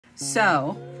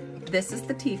So this is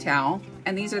the tea towel,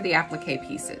 and these are the applique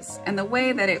pieces. And the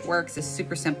way that it works is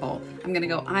super simple. I'm gonna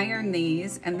go iron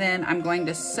these, and then I'm going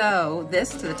to sew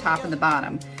this to the top and the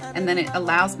bottom. And then it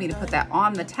allows me to put that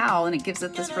on the towel, and it gives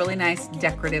it this really nice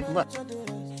decorative look.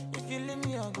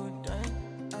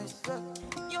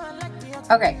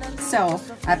 Okay, so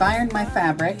I've ironed my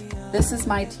fabric. This is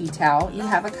my tea towel. You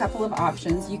have a couple of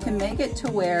options. You can make it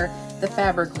to where the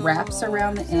fabric wraps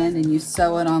around the end and you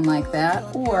sew it on like that,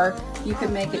 or you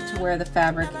can make it to where the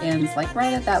fabric ends like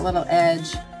right at that little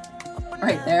edge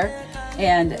right there,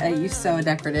 and you sew a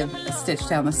decorative stitch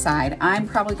down the side. I'm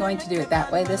probably going to do it that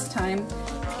way this time.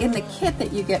 In the kit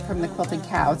that you get from the Quilted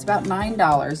Cow, it's about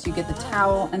 $9. You get the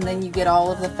towel and then you get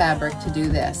all of the fabric to do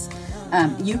this.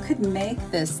 You could make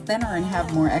this thinner and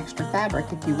have more extra fabric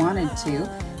if you wanted to,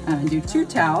 and do 2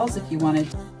 towels if you wanted.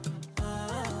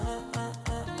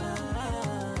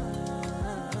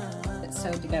 It's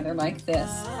sewed together like this.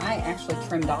 I actually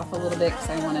trimmed off a little bit because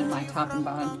I wanted my top and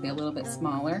bottom to be a little bit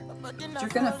smaller. You're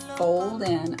going to fold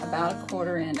in about a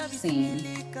 1/4 inch seam,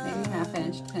 maybe 1/2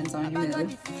 inch, depends on your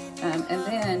mood. And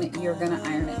then you're going to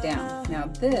iron it down. Now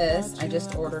this, I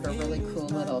just ordered a really cool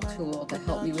little tool to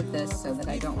help me with this so that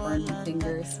I don't burn my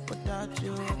fingers. I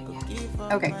don't have it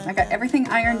yet. Okay, I got everything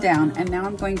ironed down, and now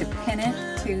I'm going to pin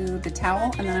it to the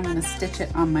towel, and then I'm going to stitch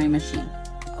it on my machine.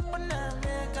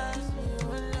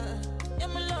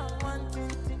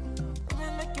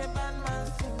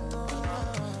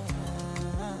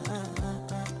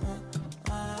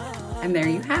 And there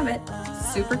you have it.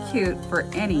 Super cute for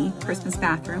any Christmas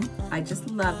bathroom. I just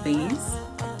love these.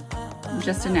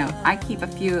 Just a note, I keep a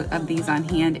few of these on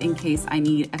hand in case I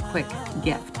need a quick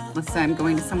gift. Let's say I'm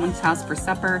going to someone's house for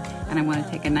supper and I want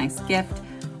to take a nice gift.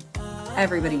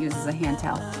 Everybody uses a hand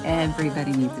towel.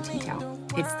 Everybody needs a tea towel.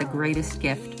 It's the greatest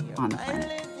gift on the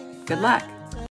planet. Good luck.